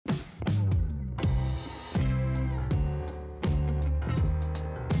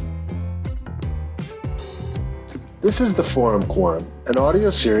This is the Forum Quorum, an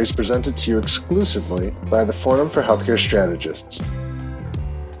audio series presented to you exclusively by the Forum for Healthcare Strategists.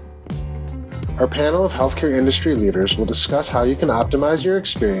 Our panel of healthcare industry leaders will discuss how you can optimize your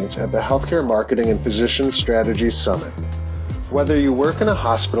experience at the Healthcare Marketing and Physician Strategies Summit. Whether you work in a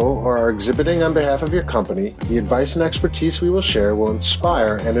hospital or are exhibiting on behalf of your company, the advice and expertise we will share will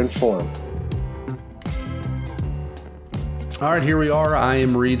inspire and inform. All right, here we are. I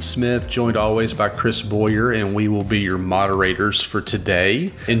am Reed Smith, joined always by Chris Boyer, and we will be your moderators for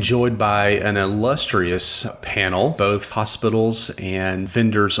today. Enjoyed by an illustrious panel, both hospitals and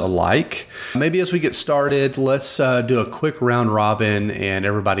vendors alike. Maybe as we get started, let's do a quick round robin and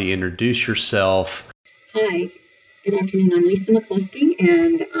everybody introduce yourself. Hi, good afternoon. I'm Lisa McCluskey,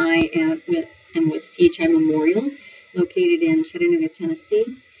 and I am with CHI Memorial, located in Chattanooga, Tennessee.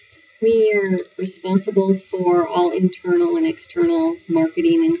 We are responsible for all internal and external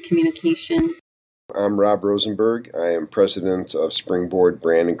marketing and communications. I'm Rob Rosenberg. I am president of Springboard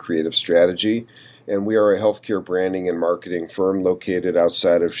Brand and Creative Strategy, and we are a healthcare branding and marketing firm located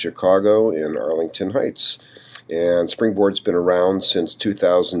outside of Chicago in Arlington Heights. And Springboard's been around since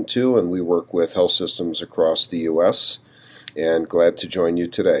 2002, and we work with health systems across the U.S. And glad to join you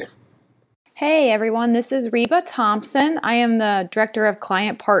today. Hey everyone, this is Reba Thompson. I am the Director of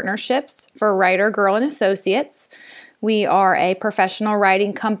Client Partnerships for Writer Girl and Associates. We are a professional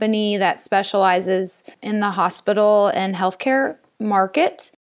writing company that specializes in the hospital and healthcare market.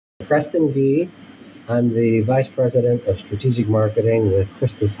 Preston V. I'm the Vice President of Strategic Marketing with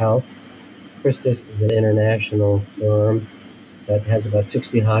Christus Health. Christus is an international firm that has about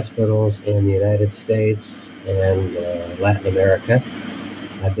 60 hospitals in the United States and Latin America.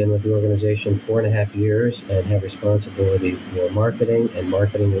 I've been with the organization 4.5 years and have responsibility for marketing and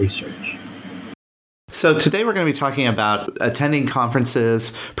marketing research. So today we're going to be talking about attending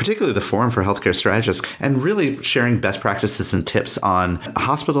conferences, particularly the Forum for Healthcare Strategists, and really sharing best practices and tips on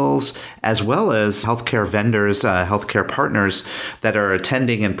hospitals as well as healthcare vendors, healthcare partners that are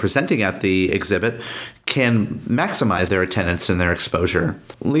attending and presenting at the exhibit can maximize their attendance and their exposure.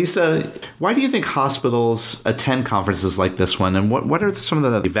 Lisa, why do you think hospitals attend conferences like this one, and what are some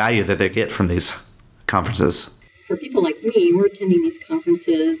of the value that they get from these conferences? For people like me, we're attending these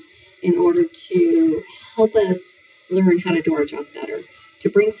conferences in order to help us learn how to do our job better, to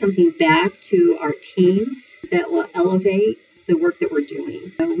bring something back to our team that will elevate the work that we're doing.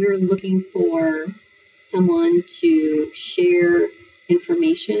 We're looking for someone to share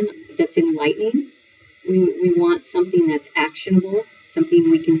information that's enlightening. We want something that's actionable, something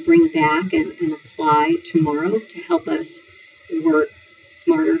we can bring back and apply tomorrow to help us work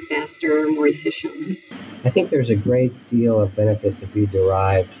smarter, faster, more efficiently. I think there's a great deal of benefit to be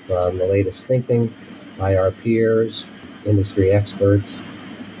derived from the latest thinking by our peers, industry experts.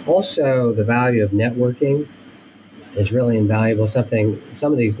 Also, the value of networking is really invaluable.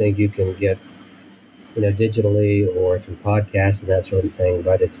 Some of these things you can get, digitally or through podcasts and that sort of thing,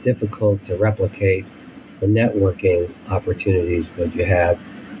 but it's difficult to replicate the networking opportunities that you have.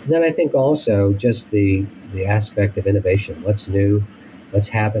 And then I think also just the aspect of innovation. What's new? What's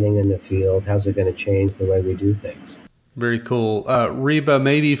happening in the field? How's it going to change the way we do things? Very cool. Reba,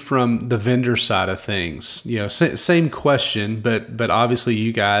 maybe from the vendor side of things, same question, but obviously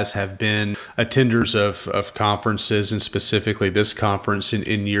you guys have been attenders of conferences and specifically this conference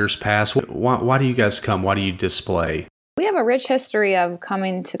in years past. Why do you guys come? Why do you display? We have a rich history of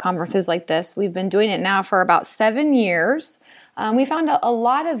coming to conferences like this. We've been doing it now for about 7 years. We found a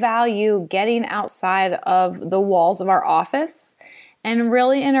lot of value getting outside of the walls of our office and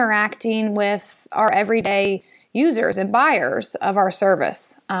really interacting with our everyday users and buyers of our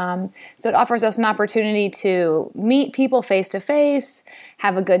service. So it offers us an opportunity to meet people face to face,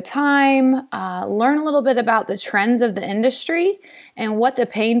 have a good time, learn a little bit about the trends of the industry and what the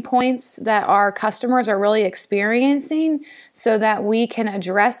pain points that our customers are really experiencing so that we can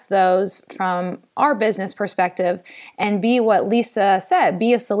address those from our business perspective and be what Lisa said,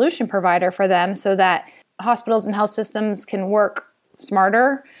 be a solution provider for them so that hospitals and health systems can work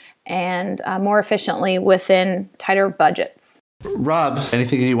smarter and more efficiently within tighter budgets. Rob,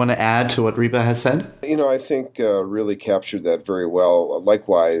 anything you want to add to what Reba has said? I think really captured that very well.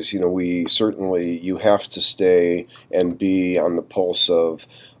 Likewise, you have to stay and be on the pulse of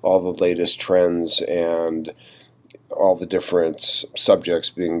all the latest trends and all the different subjects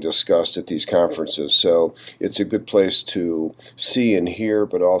being discussed at these conferences. So it's a good place to see and hear,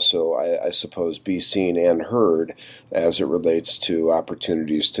 but also, I suppose, be seen and heard as it relates to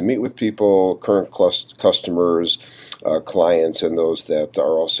opportunities to meet with people, current customers, clients and those that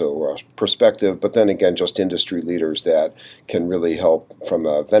are also prospective, but then again, just industry leaders that can really help from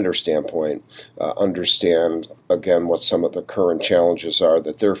a vendor standpoint understand, again, what some of the current challenges are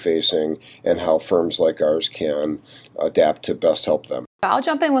that they're facing and how firms like ours can adapt to best help them. I'll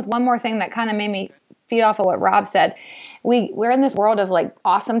jump in with one more thing that kind of made me feed off of what Rob said. We're in this world of like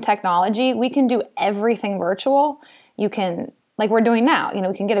awesome technology. We can do everything virtual. You can, like we're doing now,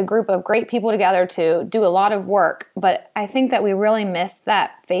 we can get a group of great people together to do a lot of work. But I think that we really miss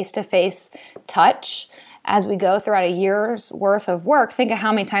that face-to-face touch as we go throughout a year's worth of work. Think of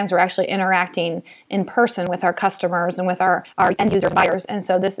how many times we're actually interacting in person with our customers and with our end users, buyers. And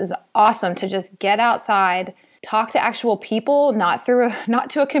so this is awesome to just get outside, talk to actual people, not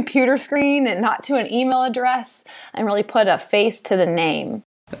to a computer screen and not to an email address, and really put a face to the name.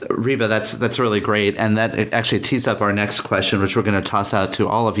 Reba, that's really great. And that actually tees up our next question, which we're going to toss out to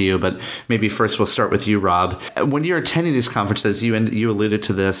all of you. But maybe first we'll start with you, Rob. When you're attending these conferences, you alluded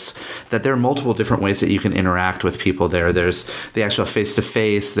to this, that there are multiple different ways that you can interact with people there. There's the actual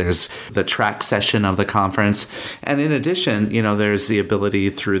face-to-face, there's the track session of the conference. And in addition, there's the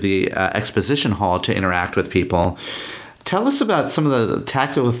ability through the exposition hall to interact with people. Tell us about some of the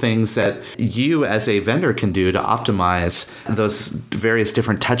tactical things that you as a vendor can do to optimize those various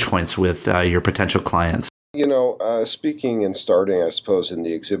different touch points with your potential clients. Speaking and starting, I suppose, in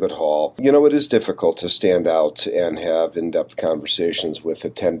the exhibit hall, it is difficult to stand out and have in-depth conversations with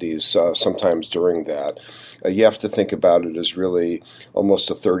attendees sometimes during that. You have to think about it as really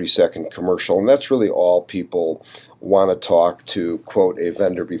almost a 30-second commercial, and that's really all people want to talk to, quote, a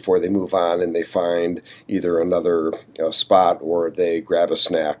vendor before they move on and they find either another spot or they grab a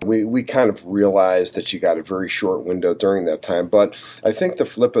snack. We kind of realize that you got a very short window during that time, but I think the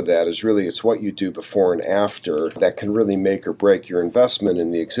flip of that is really it's what you do before and after that can really make or break your investment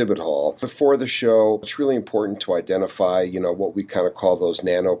in the exhibit hall. Before the show, it's really important to identify, what we kind of call those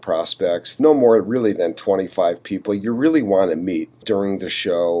nano prospects, no more really than 25 people you really want to meet during the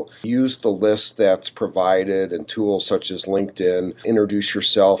show. Use the list that's provided and tools such as LinkedIn. Introduce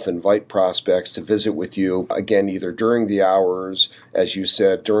yourself, invite prospects to visit with you, again, either during the hours, as you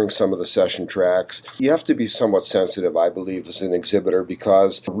said, during some of the session tracks. You have to be somewhat sensitive, I believe, as an exhibitor,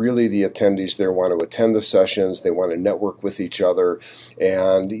 because really the attendees there want to attend the sessions, they want to network with each other,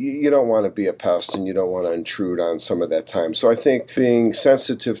 and you don't want to be a pest and you don't want to intrude on some of that time. So I think being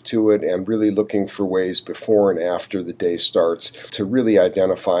sensitive to it and really looking for ways before and after the day starts to really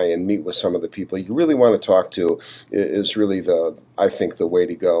identify and meet with some of the people you really want to talk to is really I think the way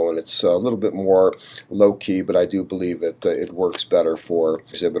to go. And it's a little bit more low-key, but I do believe it works better for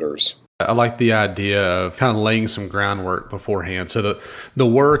exhibitors. I like the idea of kind of laying some groundwork beforehand. So the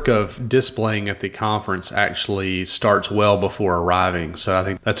work of displaying at the conference actually starts well before arriving. So I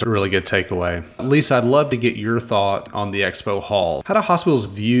think that's a really good takeaway. Lisa, I'd love to get your thought on the expo hall. How do hospitals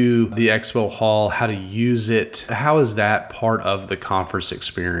view the expo hall? How to use it? How is that part of the conference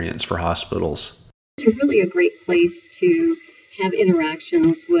experience for hospitals? It's really a great place to have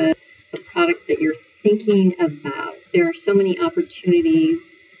interactions with a product that you're thinking about. There are so many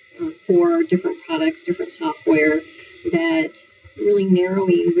opportunities for different products, different software, that really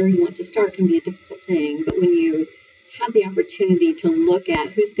narrowing where you want to start can be a difficult thing. But when you have the opportunity to look at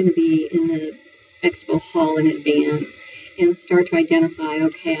who's going to be in the expo hall in advance and start to identify,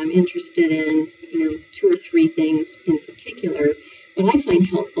 okay, I'm interested in 2 or 3 things in particular. What I find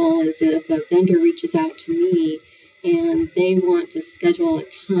helpful is if a vendor reaches out to me and they want to schedule a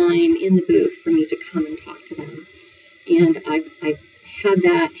time in the booth for me to come and talk to them. And I've had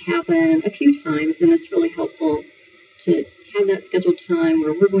that happen a few times, and it's really helpful to have that scheduled time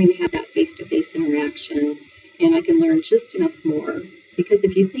where we're going to have that face-to-face interaction, and I can learn just enough more. Because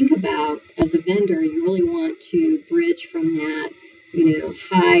if you think about, as a vendor, you really want to bridge from that,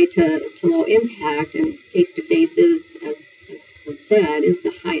 high to low impact, and face-to-face is, as was said, is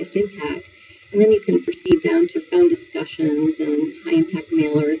the highest impact. And then you can proceed down to phone discussions and high-impact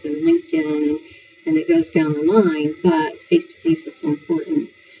mailers and LinkedIn, and it goes down the line, but face-to-face is so important.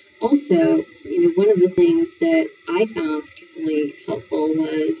 Also, one of the things that I found particularly helpful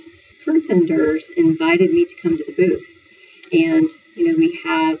was current vendors invited me to come to the booth. And, we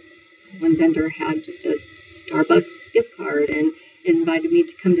have, one vendor had just a Starbucks gift card and invited me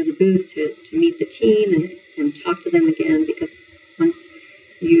to come to the booth to meet the team and talk to them again, because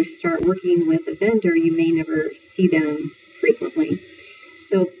once you start working with a vendor, you may never see them frequently.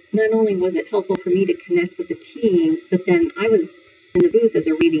 So not only was it helpful for me to connect with the team, but then I was in the booth as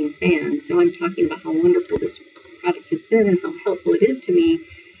a raving fan. So I'm talking about how wonderful this product has been and how helpful it is to me.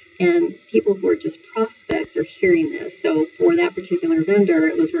 And people who are just prospects are hearing this. So for that particular vendor,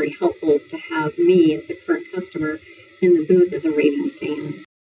 it was very helpful to have me as a current customer in the booth as a raving fan.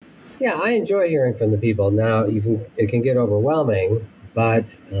 Yeah, I enjoy hearing from the people. Now, it can get overwhelming,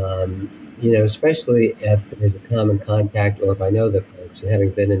 but especially if there's a common contact, or if I know the folks, and having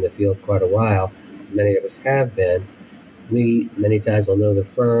been in the field quite a while, many of us have been. We many times will know the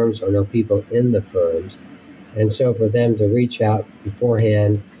firms or know people in the firms, and so for them to reach out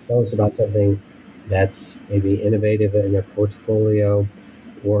beforehand, tell us about something that's maybe innovative in their portfolio,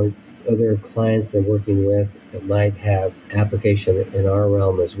 or other clients they're working with that might have application in our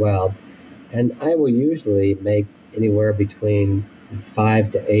realm as well. And I will usually make anywhere between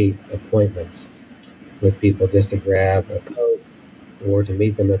 5 to 8 appointments with people just to grab a coat or to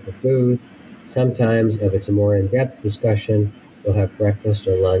meet them at the booth. Sometimes, if it's a more in-depth discussion, we'll have breakfast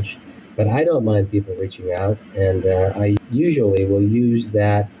or lunch. But I don't mind people reaching out, and I usually will use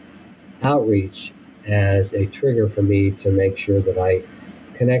that outreach as a trigger for me to make sure that I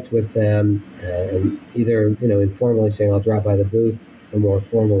connect with them, and either informally saying I'll drop by the booth, or more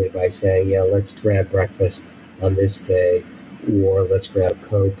formally by saying, yeah, let's grab breakfast on this day, or let's grab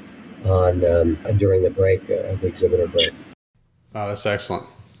Coke on during the break, the exhibitor break. Oh, that's excellent.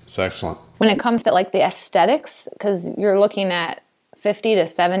 That's excellent. When it comes to like the aesthetics, because you're looking at 50 to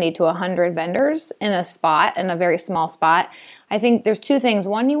 70 to 100 vendors in a spot, in a very small spot, I think there's two things.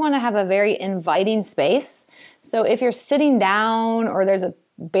 One, you want to have a very inviting space. So if you're sitting down or there's a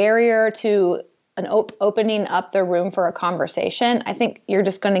barrier to an opening up the room for a conversation, I think you're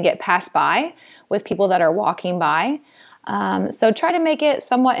just going to get passed by with people that are walking by. So try to make it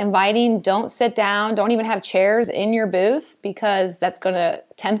somewhat inviting. Don't sit down. Don't even have chairs in your booth, because that's going to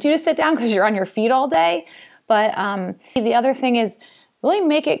tempt you to sit down because you're on your feet all day. But the other thing is really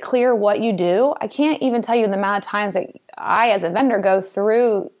make it clear what you do. I can't even tell you the amount of times that I, as a vendor, go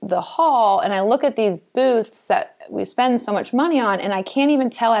through the hall and I look at these booths that we spend so much money on, and I can't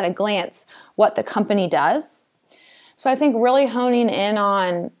even tell at a glance what the company does. So I think really honing in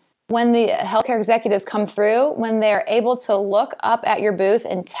on when the healthcare executives come through, when they're able to look up at your booth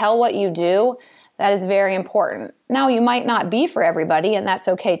and tell what you do, that is very important. Now, you might not be for everybody, and that's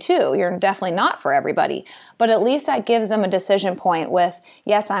okay too. You're definitely not for everybody. But at least that gives them a decision point with,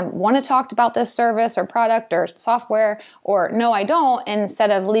 yes, I want to talk about this service or product or software, or no, I don't, instead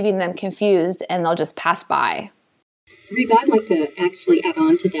of leaving them confused and they'll just pass by. Reba, I'd like to actually add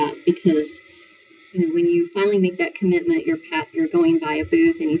on to that, because when you finally make that commitment, you're going by a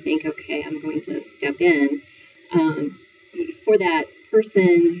booth and you think, okay, I'm going to step in. For that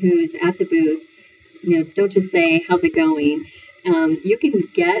person who's at the booth, don't just say, how's it going? You can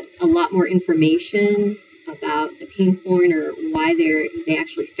get a lot more information about the pain point or why they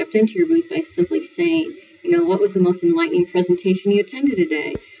actually stepped into your booth by simply saying, what was the most enlightening presentation you attended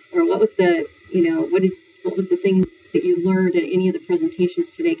today? Or what was the, what was the thing that you learned at any of the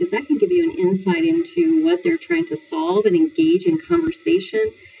presentations today? Because that can give you an insight into what they're trying to solve and engage in conversation,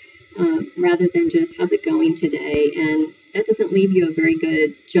 rather than just, how's it going today? And that doesn't leave you a very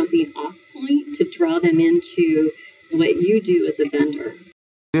good jumping off point to draw them into what you do as a vendor.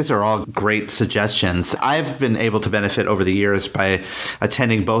 These are all great suggestions. I've been able to benefit over the years by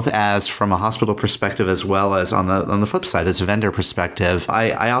attending both as from a hospital perspective as well as on the flip side as a vendor perspective.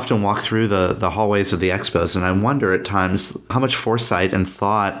 I often walk through the hallways of the expos, and I wonder at times how much foresight and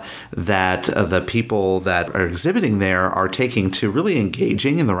thought that the people that are exhibiting there are taking to really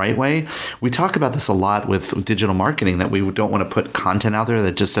engaging in the right way. We talk about this a lot with digital marketing, that we don't want to put content out there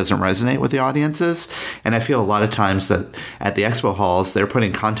that just doesn't resonate with the audiences. And I feel a lot of times that at the expo halls, they're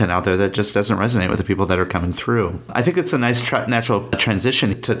putting content out there that just doesn't resonate with the people that are coming through. I think it's a nice natural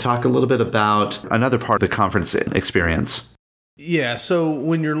transition to talk a little bit about another part of the conference experience. Yeah, so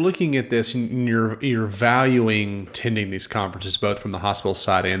when you're looking at this and you're valuing attending these conferences, both from the hospital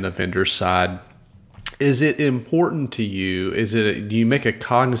side and the vendor side, is it important to you? Do you make a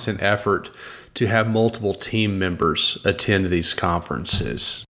cognizant effort to have multiple team members attend these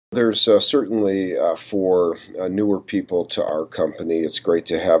conferences? There's certainly for newer people to our company, it's great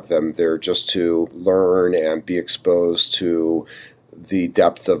to have them there just to learn and be exposed to the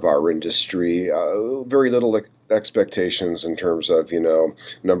depth of our industry. Very little expectations in terms of,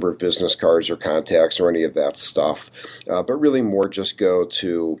 number of business cards or contacts or any of that stuff, but really more just go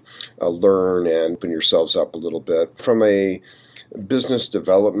to learn and open yourselves up a little bit. From a business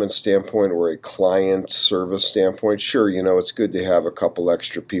development standpoint or a client service standpoint, sure, it's good to have a couple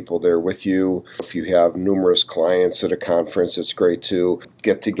extra people there with you. If you have numerous clients at a conference, it's great to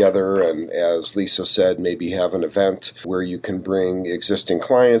get together and, as Lisa said, maybe have an event where you can bring existing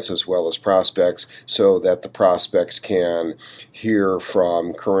clients as well as prospects, so that the prospects can hear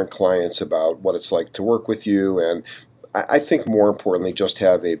from current clients about what it's like to work with you, and I think more importantly, just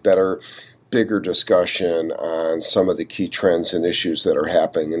have a better bigger discussion on some of the key trends and issues that are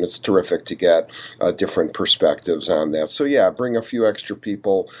happening. And it's terrific to get different perspectives on that. So yeah, bring a few extra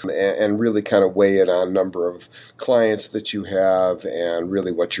people and really kind of weigh it on number of clients that you have and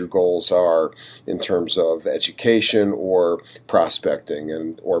really what your goals are in terms of education or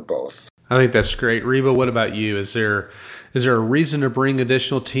prospecting or both. I think that's great. Reba, what about you? Is there a reason to bring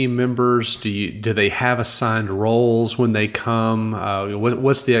additional team members? Do they have assigned roles when they come?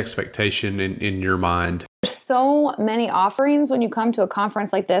 What's the expectation in your mind? There's so many offerings when you come to a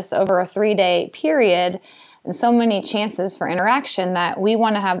conference like this over a 3-day period, and so many chances for interaction that we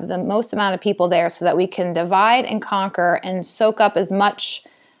want to have the most amount of people there so that we can divide and conquer and soak up as much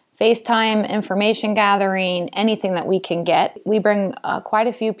FaceTime, information gathering, anything that we can get. We bring quite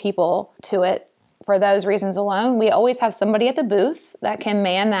a few people to it for those reasons alone. We always have somebody at the booth that can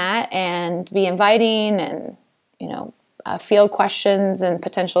man that and be inviting and, field questions and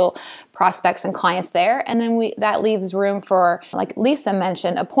potential prospects and clients there. And then that leaves room for, like Lisa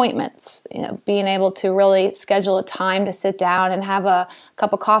mentioned, appointments, being able to really schedule a time to sit down and have a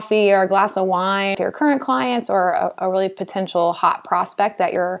cup of coffee or a glass of wine with your current clients or a really potential hot prospect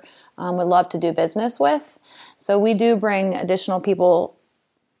that you're would love to do business with. So we do bring additional people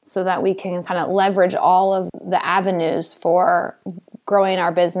so that we can kind of leverage all of the avenues for growing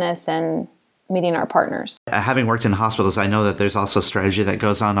our business and meeting our partners. Having worked in hospitals, I know that there's also strategy that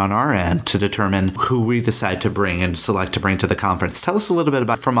goes on our end to determine who we decide to bring and select to bring to the conference. Tell us a little bit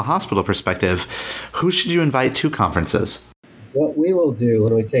about, from a hospital perspective, who should you invite to conferences? What we will do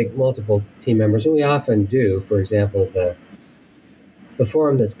when we take multiple team members, and we often do, for example, the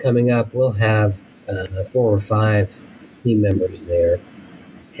forum that's coming up, we'll have 4 or 5 team members there.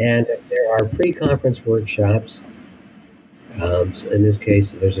 And there are pre-conference workshops. In this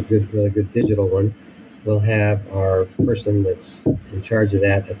case, there's a really good digital one. We'll have our person that's in charge of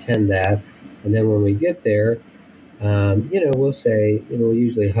that attend that. And then when we get there, we'll say, we'll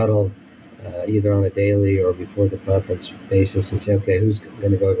usually huddle either on a daily or before the conference basis and say, okay, who's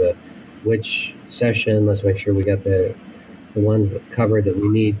going to go to which session? Let's make sure we got the ones that covered that we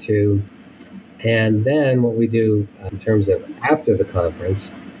need to. And then what we do in terms of after the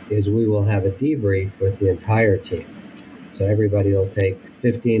conference is we will have a debrief with the entire team. So everybody will take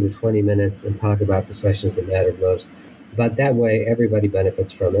 15 to 20 minutes and talk about the sessions that mattered most. But that way, everybody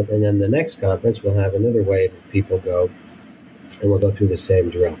benefits from it. And then the next conference, we'll have another wave of people go, and we'll go through the same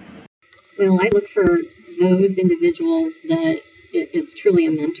drill. Well, I look for those individuals that it's truly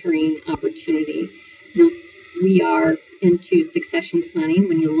a mentoring opportunity. We are into succession planning.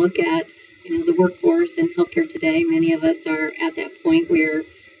 When you look at the workforce in healthcare today, many of us are at that point where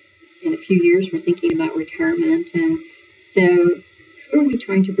in a few years we're thinking about retirement. And so who are we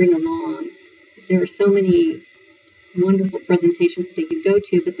trying to bring along? There are so many wonderful presentations that they could go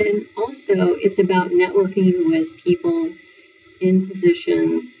to, but then also it's about networking with people in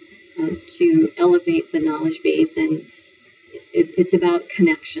positions to elevate the knowledge base, and it's about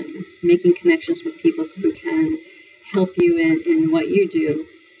connections, making connections with people who can help you in what you do.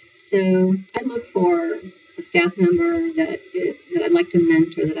 So I look for a staff member that I'd like to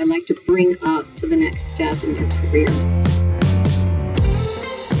mentor, that I'd like to bring up to the next step in their career.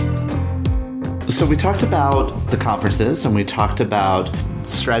 So we talked about the conferences and we talked about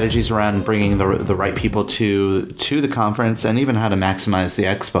strategies around bringing the right people to the conference and even how to maximize the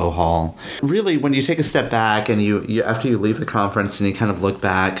expo hall. Really, when you take a step back and you after you leave the conference and you kind of look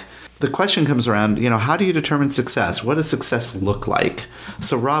back, the question comes around, how do you determine success? What does success look like?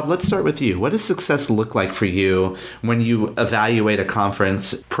 So Rob, let's start with you. What does success look like for you when you evaluate a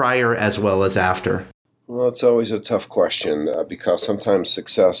conference prior as well as after? Well, it's always a tough question because sometimes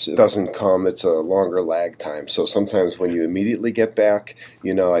success doesn't come. It's a longer lag time. So sometimes when you immediately get back,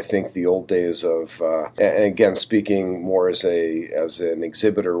 I think the old days of, and again, speaking more as an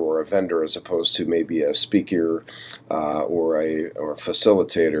exhibitor or a vendor as opposed to maybe a speaker or a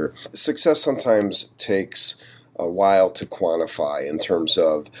facilitator, success sometimes takes a while to quantify in terms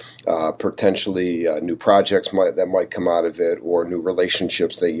of potentially new projects that might come out of it or new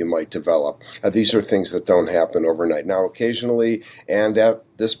relationships that you might develop. These are things that don't happen overnight. Now, occasionally, and at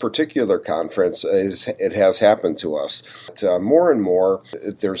this particular conference, it has happened to us. More and more,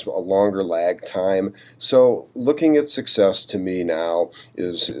 there's a longer lag time. So looking at success to me now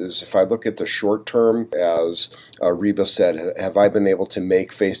is if I look at the short term, as Reba said, have I been able to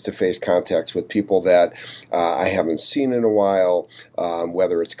make face-to-face contacts with people that I haven't seen in a while,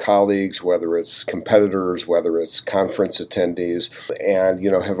 whether it's colleagues, whether it's competitors, whether it's conference attendees, and,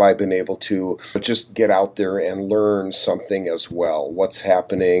 have I been able to just get out there and learn something as well? What's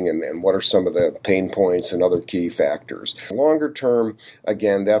happening and what are some of the pain points and other key factors? Longer term,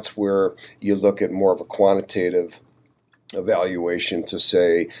 again, that's where you look at more of a quantitative evaluation to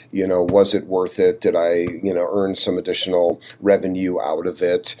say, was it worth it? Did I, earn some additional revenue out of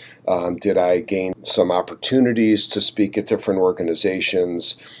it? Did I gain some opportunities to speak at different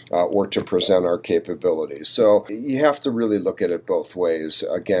organizations or to present our capabilities? So you have to really look at it both ways,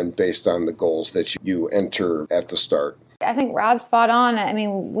 again, based on the goals that you enter at the start. I think Rob's spot on. I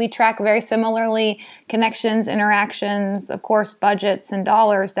mean, we track very similarly connections, interactions, of course, budgets and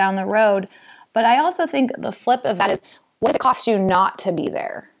dollars down the road. But I also think the flip of that is, what does it cost you not to be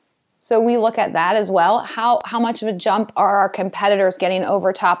there? So we look at that as well. How much of a jump are our competitors getting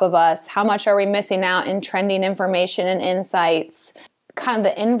over top of us? How much are we missing out in trending information and insights? Kind of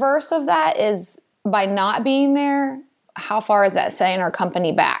the inverse of that is, by not being there, how far is that setting our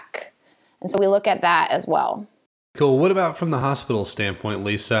company back? And so we look at that as well. Cool. What about from the hospital standpoint,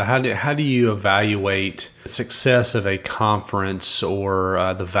 Lisa? How do you evaluate the success of a conference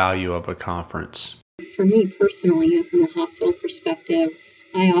or the value of a conference? For me personally, from the hospital perspective,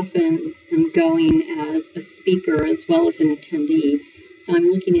 I often am going as a speaker as well as an attendee. So I'm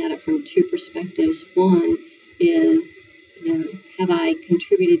looking at it from two perspectives. One is, have I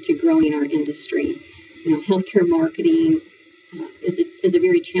contributed to growing our industry? Healthcare marketing is a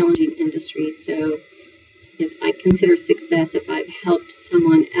very challenging industry. So if I consider success if I've helped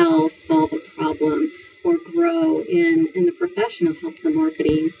someone else solve a problem or grow in the profession of healthcare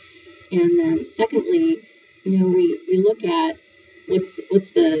marketing. And then secondly, we look at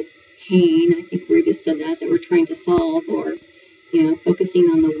what's the pain, I think Ruby said that we're trying to solve, or, focusing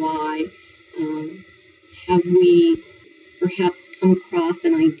on the why. Have we perhaps come across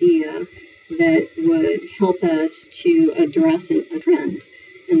an idea that would help us to address a trend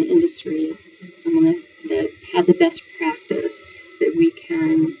in the industry, someone that has a best practice that we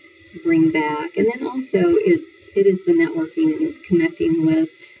can bring back? And then also it is the networking, and it's connecting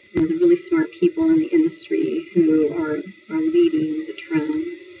with the really smart people in the industry who are leading the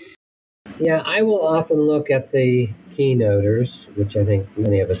trends. Yeah, I will often look at the keynoters, which I think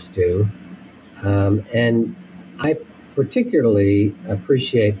many of us do. And I particularly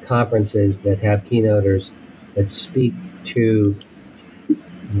appreciate conferences that have keynoters that speak to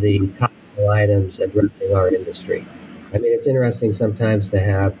the topical items addressing our industry. I mean, it's interesting sometimes to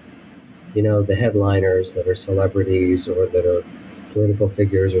have, the headliners that are celebrities or that are political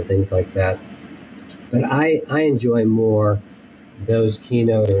figures or things like that. But I enjoy more those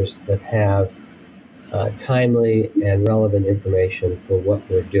keynoters that have timely and relevant information for what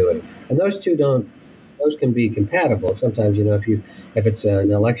we're doing. And those can be compatible. Sometimes, if it's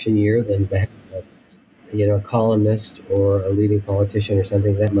an election year, then a columnist or a leading politician or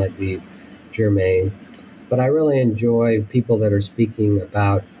something, that might be germane. But I really enjoy people that are speaking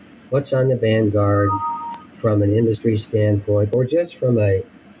about what's on the vanguard from an industry standpoint, or just from a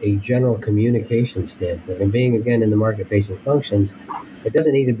general communication standpoint. And being, again, in the market-facing functions, it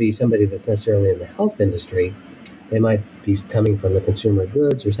doesn't need to be somebody that's necessarily in the health industry. They might be coming from the consumer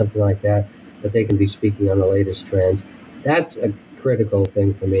goods or something like that, but they can be speaking on the latest trends. That's a critical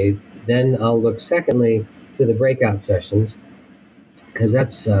thing for me. Then I'll look, secondly, to the breakout sessions, because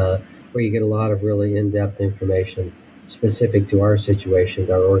that's where you get a lot of really in-depth information specific to our situation,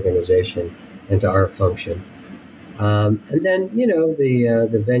 to our organization, and to our function. And then,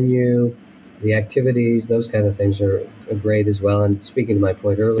 the venue, the activities, those kind of things are great as well. And speaking to my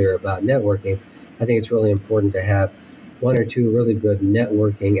point earlier about networking, I think it's really important to have one or two really good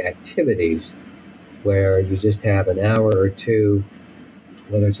networking activities where you just have an hour or two,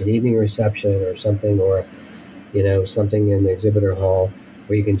 whether it's an evening reception or something, or, something in the exhibitor hall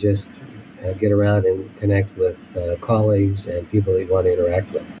where you can just get around and connect with colleagues and people that you want to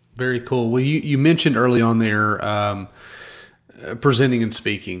interact with. Very cool. Well, you mentioned early on there presenting and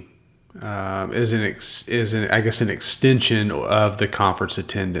speaking is an extension of the conference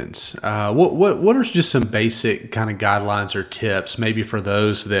attendance. What are just some basic kind of guidelines or tips, maybe for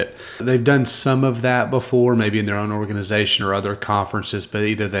those that they've done some of that before, maybe in their own organization or other conferences, but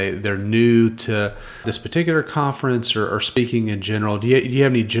either they're new to this particular conference or speaking in general. Do you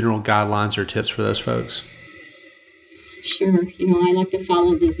have any general guidelines or tips for those folks? Sure. I like to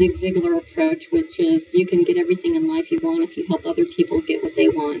follow the Zig Ziglar approach, which is you can get everything in life you want if you help other people get what they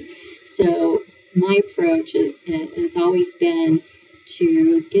want. So my approach has always been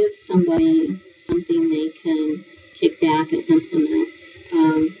to give somebody something they can take back and implement.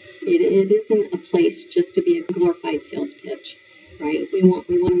 It it isn't a place just to be a glorified sales pitch, right? We want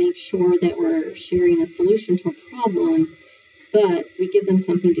to make sure that we're sharing a solution to a problem, but we give them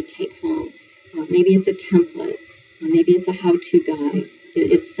something to take home. Maybe it's a template. Maybe it's a how-to guide.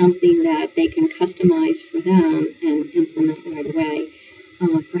 It's something that they can customize for them and implement right away.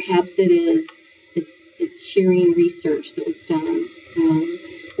 Perhaps it's sharing research that was done,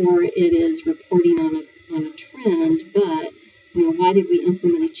 or it is reporting on a trend. But why did we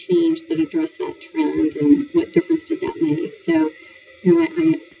implement a change that addressed that trend, and what difference did that make? So,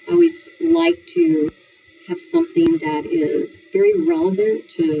 I always like to have something that is very relevant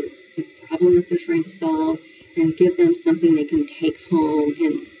to the problem that they're trying to solve, and give them something they can take home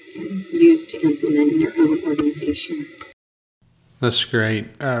and use to implement in their own organization. That's great.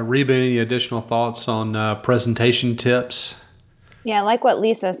 Reba, any additional thoughts on presentation tips? Yeah, like what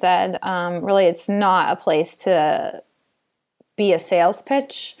Lisa said, really it's not a place to be a sales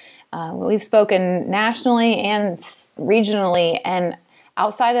pitch. We've spoken nationally and regionally, and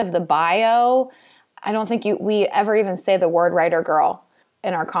outside of the bio, I don't think we ever even say the word writer girl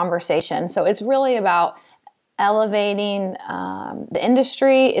in our conversation. So it's really about elevating the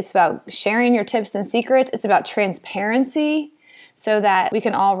industry. It's about sharing your tips and secrets. It's about transparency so that we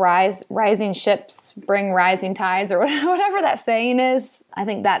can all rising ships bring rising tides, or whatever that saying is. I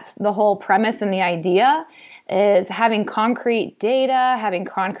think that's the whole premise and the idea, is having concrete data, having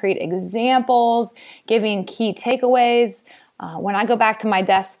concrete examples, giving key takeaways. When I go back to my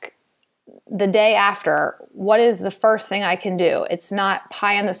desk the day after, what is the first thing I can do? It's not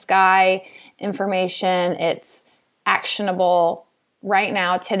pie in the sky information. It's actionable right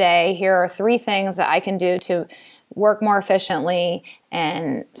now, today. Here are 3 things that I can do to work more efficiently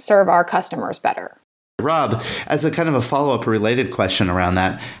and serve our customers better. Rob, as a kind of a follow-up related question around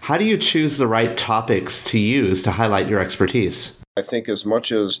that, how do you choose the right topics to use to highlight your expertise? I think as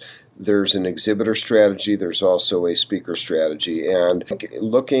much as there's an exhibitor strategy, there's also a speaker strategy. And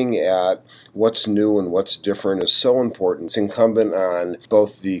looking at what's new and what's different is so important. It's incumbent on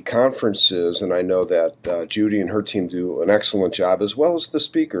both the conferences, and I know that Judy and her team do an excellent job, as well as the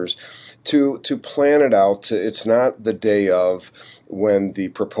speakers, to plan it out. It's not the day of, when the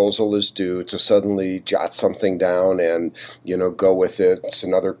proposal is due, to suddenly jot something down and, go with it. It's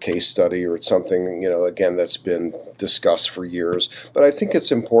another case study, or it's something, again, that's been discussed for years. But I think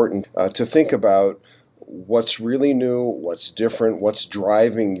it's important to think about what's really new, what's different, what's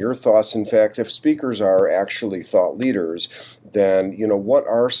driving your thoughts. In fact, if speakers are actually thought leaders, then, what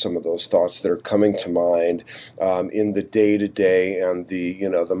are some of those thoughts that are coming to mind in the day-to-day and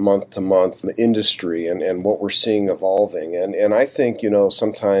the month-to-month industry, and what we're seeing evolving. And I think,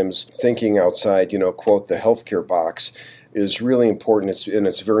 sometimes thinking outside, quote, the healthcare box is really important.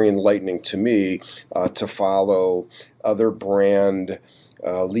 It's very enlightening to me to follow other brand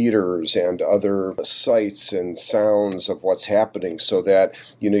leaders and other sights and sounds of what's happening, so that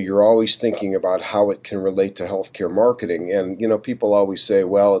you're always thinking about how it can relate to healthcare marketing. And people always say,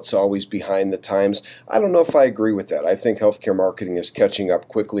 well, it's always behind the times. I don't know if I agree with that. I think healthcare marketing is catching up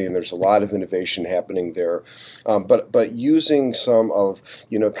quickly, and there's a lot of innovation happening there. But using some of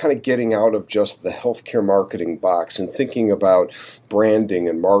kind of getting out of just the healthcare marketing box and thinking about branding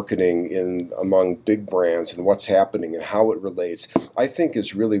and marketing among big brands and what's happening and how it relates, I think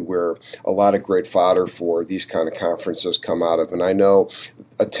is really where a lot of great fodder for these kind of conferences come out of. And I know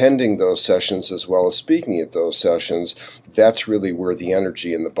attending those sessions as well as speaking at those sessions, that's really where the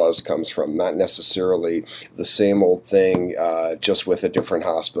energy and the buzz comes from, not necessarily the same old thing, just with a different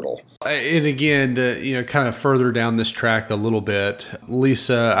hospital. And again, kind of further down this track a little bit,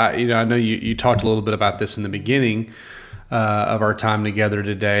 Lisa, I know you talked a little bit about this in the beginning of our time together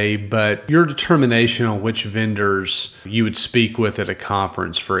today, but your determination on which vendors you would speak with at a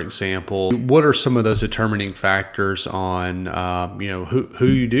conference, for example, what are some of those determining factors on, who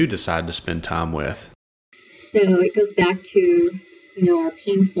you do decide to spend time with? So it goes back to, our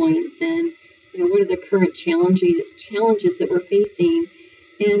pain points and, what are the current challenges that we're facing.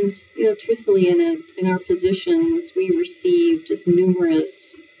 And, truthfully, in our positions, we receive just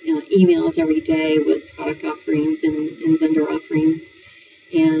numerous emails every day with product offerings and vendor offerings,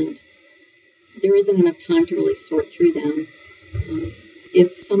 and there isn't enough time to really sort through them.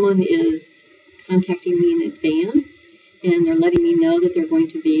 If someone is contacting me in advance and they're letting me know that they're going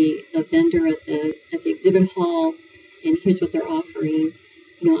to be a vendor at the exhibit hall, and here's what they're offering,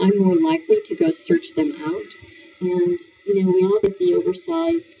 I'm more likely to go search them out. And we all get the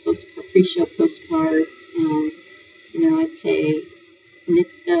oversized pre-show postcards, and I'd say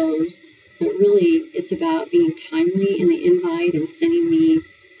nix those, but really it's about being timely in the invite and sending me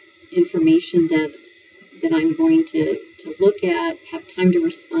information that that I'm going to look at, have time to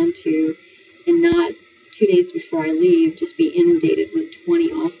respond to, and not 2 days before I leave just be inundated with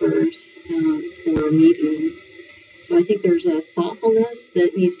 20 offers for meetings. So I think there's a thoughtfulness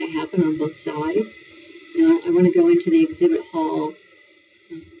that needs to happen on both sides. I want to go into the exhibit hall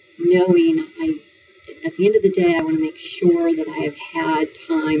knowing at the end of the day, I want to make sure that I have had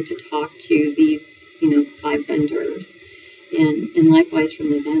time to talk to these, 5 vendors. And likewise from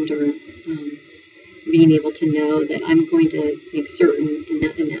the vendor, being able to know that I'm going to make certain in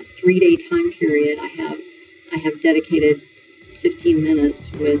that 3-day time period, I have dedicated 15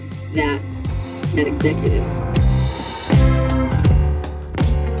 minutes with that executive.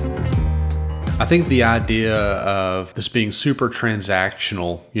 I think the idea of this being super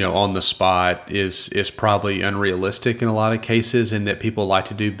transactional, on the spot is probably unrealistic in a lot of cases, in that people like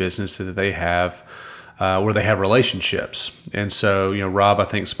to do business that they have where they have relationships. And so, Rob, I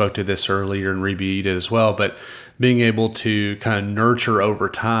think, spoke to this earlier, and Reba, you did as well, but being able to kind of nurture over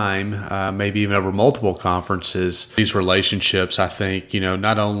time, maybe even over multiple conferences, these relationships, I think,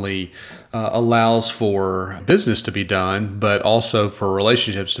 not only allows for business to be done, but also for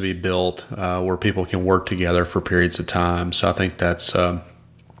relationships to be built where people can work together for periods of time. So I think that's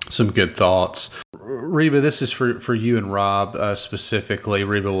some good thoughts. Reba, this is for you and Rob specifically.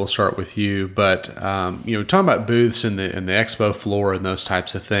 Reba, we'll start with you. But talking about booths and the expo floor and those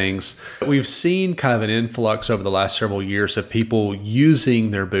types of things, we've seen kind of an influx over the last several years of people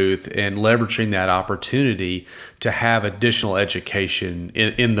using their booth and leveraging that opportunity to have additional education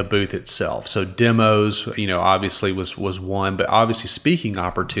in the booth itself. So demos, obviously was one, but obviously speaking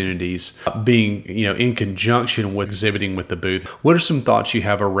opportunities being, in conjunction with exhibiting with the booth. What are some thoughts you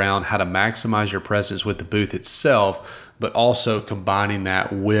have around how to maximize your presence with the booth itself, but also combining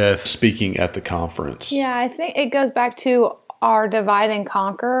that with speaking at the conference? Yeah, I think it goes back to our divide and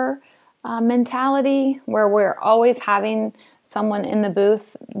conquer mentality, where we're always having someone in the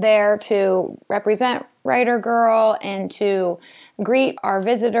booth there to represent Writer Girl and to greet our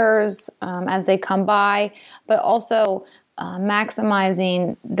visitors as they come by, but also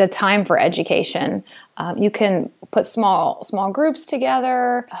maximizing the time for education. You can put small groups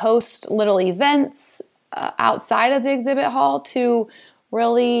together, host little events outside of the exhibit hall to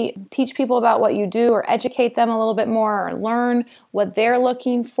really teach people about what you do, or educate them a little bit more, or learn what they're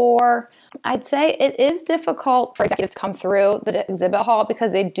looking for. I'd say it is difficult for executives to come through the exhibit hall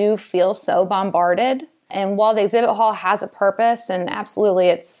because they do feel so bombarded. And while the exhibit hall has a purpose, and absolutely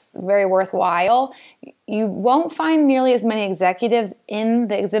it's very worthwhile, you won't find nearly as many executives in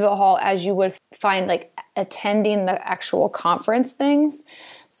the exhibit hall as you would find attending the actual conference things.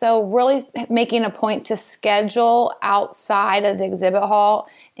 So really making a point to schedule outside of the exhibit hall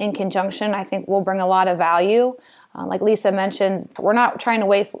in conjunction, I think, will bring a lot of value. Like Lisa mentioned, we're not trying to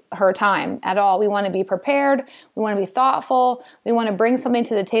waste her time at all. We want to be prepared. We want to be thoughtful. We want to bring something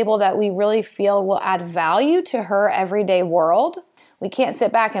to the table that we really feel will add value to her everyday world. We can't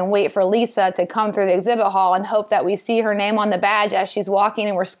sit back and wait for Lisa to come through the exhibit hall and hope that we see her name on the badge as she's walking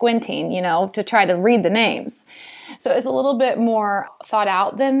and we're squinting, to try to read the names. So it's a little bit more thought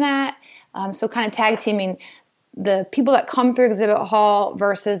out than that. So kind of tag teaming the people that come through exhibit hall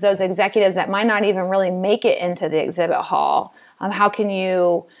versus those executives that might not even really make it into the exhibit hall. How can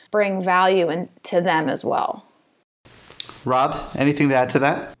you bring value into them as well? Rob, anything to add to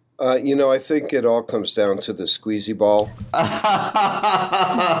that? I think it all comes down to the squeezy ball.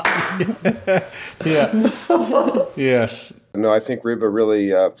 Yeah. Yes. No, I think Reba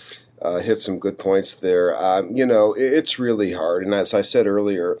really hit some good points there. It's really hard. And as I said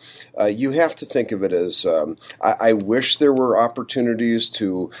earlier, you have to think of it as, I wish there were opportunities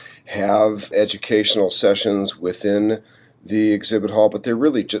to have educational sessions within the exhibit hall, but there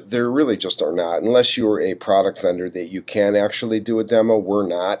really just are not. Unless you're a product vendor that you can actually do a demo, we're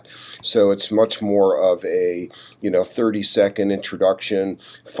not. So it's much more of a 30-second introduction.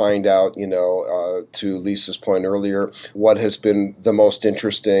 Find out, to Lisa's point earlier, what has been the most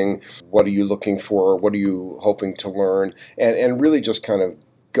interesting. What are you looking for? What are you hoping to learn? And really just kind of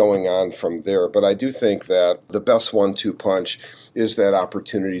going on from there. But I do think that the best 1-2 punch is that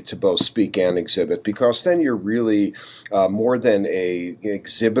opportunity to both speak and exhibit, because then you're really more than an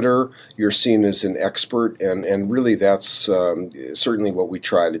exhibitor, you're seen as an expert, and really that's certainly what we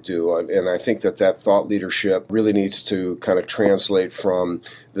try to do. And I think that thought leadership really needs to kind of translate from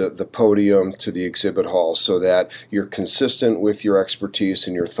the podium to the exhibit hall, so that you're consistent with your expertise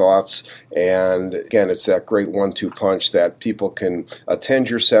and your thoughts. And again, it's that great 1-2 punch that people can attend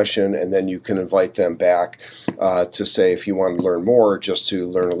your session, and then you can invite them back to say if you want to learn more, just to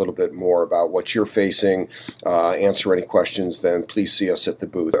learn a little bit more about what you're facing, answer any questions, then please see us at the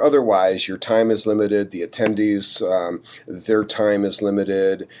booth. Otherwise, your time is limited, the attendees, their time is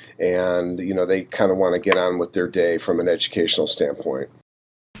limited, and they kind of want to get on with their day from an educational standpoint.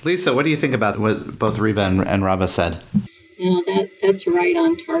 Lisa, what do you think about what both Reba and Raba said? That's right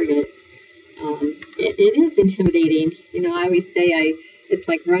on target. It is intimidating. I always say it's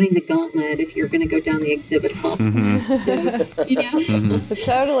like running the gauntlet if you're going to go down the exhibit hall. Mm-hmm. So, It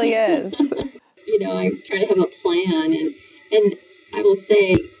totally is. I try to have a plan, and I will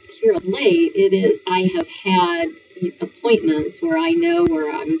say here of late, I have had appointments where I know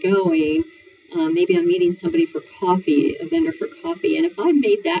where I'm going. Maybe I'm meeting somebody for coffee, a vendor for coffee. And if I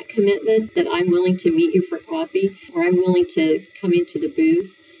made that commitment that I'm willing to meet you for coffee, or I'm willing to come into the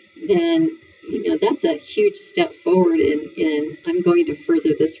booth, then, that's a huge step forward in I'm going to further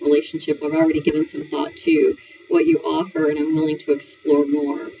this relationship. I've already given some thought to what you offer, and I'm willing to explore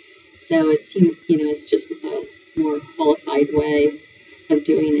more. So it's just a more qualified way of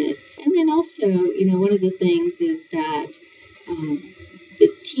doing it. And then also, one of the things is that the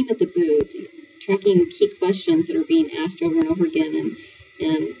team at the booth, tracking key questions that are being asked over and over again,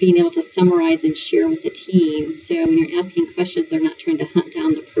 and being able to summarize and share with the team. So when you're asking questions, they're not trying to hunt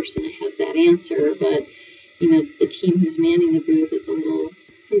down the person that has that answer, but the team who's manning the booth is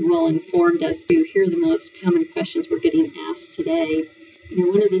pretty well informed as to here are the most common questions we're getting asked today.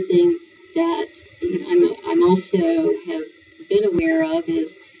 One of the things that I'm also have been aware of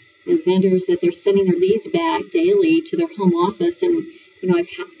is vendors that they're sending their leads back daily to their home office, and I've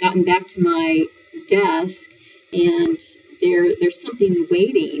gotten back to my desk, and there's something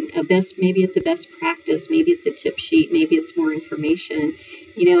waiting. Maybe it's a best practice, maybe it's a tip sheet, maybe it's more information.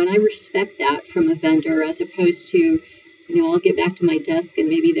 And I respect that from a vendor, as opposed to, I'll get back to my desk and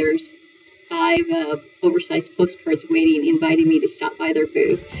maybe there's 5 oversized postcards waiting, inviting me to stop by their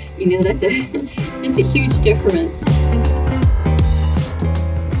booth. That's a huge difference.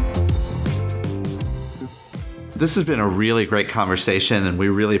 This has been a really great conversation, and we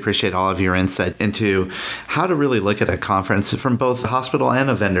really appreciate all of your insight into how to really look at a conference from both the hospital and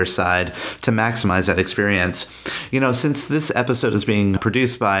a vendor side to maximize that experience. Since this episode is being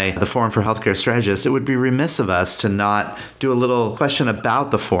produced by the Forum for Healthcare Strategists, it would be remiss of us to not do a little question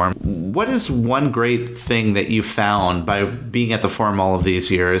about the forum. What is one great thing that you found by being at the forum all of these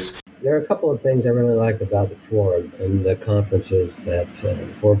years? There are a couple of things I really like about the forum and the conferences that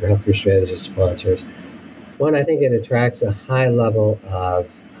Forum for Healthcare Strategists sponsors. One, I think it attracts a high level of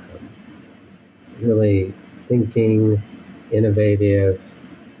really thinking, innovative,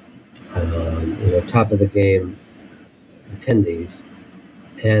 top of the game attendees,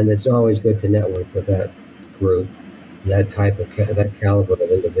 and it's always good to network with that group, that caliber of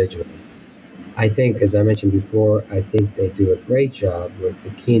individual. I think, as I mentioned before, I think they do a great job with the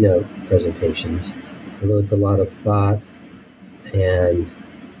keynote presentations. They really put a lot of thought and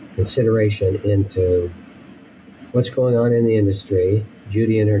consideration into what's going on in the industry.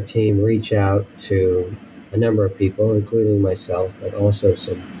 Judy and her team reach out to a number of people, including myself, but also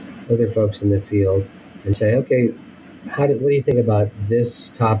some other folks in the field, and say, okay, what do you think about this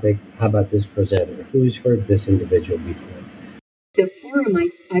topic? How about this presenter? Who's heard this individual before? The forum,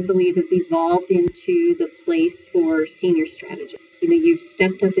 I believe, has evolved into the place for senior strategists. You've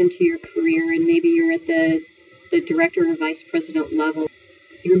stepped up into your career, and maybe you're at the director or vice president level.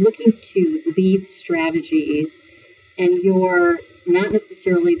 You're looking to lead strategies, and you're not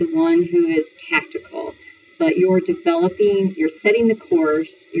necessarily the one who is tactical, but you're setting the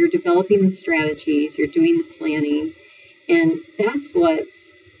course, you're developing the strategies, you're doing the planning, and that's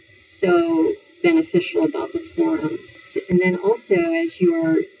what's so beneficial about the forum. And then also, as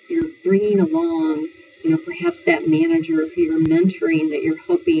you're bringing along, perhaps that manager who you're mentoring, that you're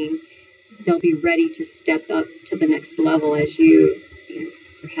hoping they'll be ready to step up to the next level as you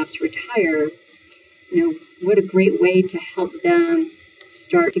perhaps retire. What a great way to help them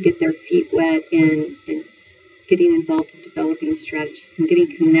start to get their feet wet and getting involved in developing strategies and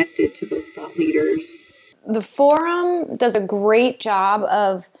getting connected to those thought leaders. The forum does a great job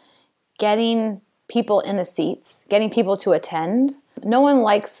of getting people in the seats, getting people to attend. No one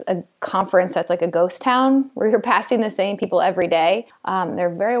likes a conference that's like a ghost town where you're passing the same people every day. They're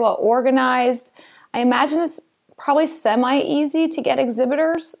very well organized. I imagine it's probably semi-easy to get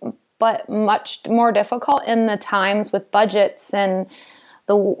exhibitors, but much more difficult in the times with budgets and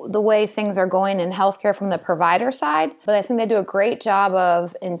the way things are going in healthcare from the provider side. But I think they do a great job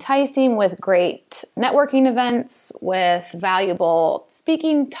of enticing with great networking events, with valuable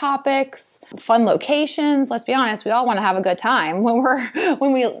speaking topics, fun locations. Let's be honest, we all want to have a good time when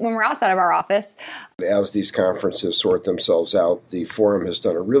we're outside of our office. As these conferences sort themselves out, the forum has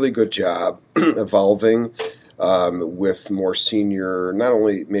done a really good job evolving with more senior, not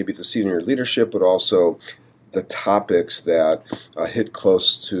only maybe the senior leadership, but also the topics that hit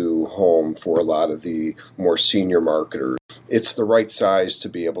close to home for a lot of the more senior marketers. It's the right size to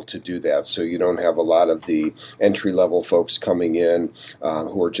be able to do that, so you don't have a lot of the entry-level folks coming in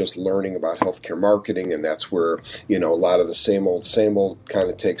who are just learning about healthcare marketing, and that's where, a lot of the same old kind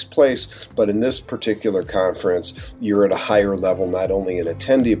of takes place. But in this particular conference, you're at a higher level, not only in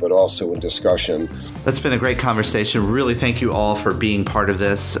attendee, but also in discussion. That's been a great conversation. Really thank you all for being part of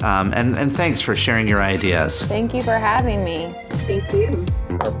this, and thanks for sharing your ideas. Thank you for having me. Thank you.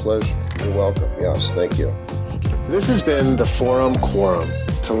 Our pleasure. You're welcome. Yes, thank you. This has been the Forum Quorum.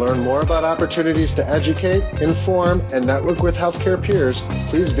 To learn more about opportunities to educate, inform, and network with healthcare peers,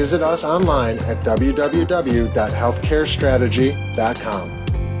 please visit us online at www.healthcarestrategy.com.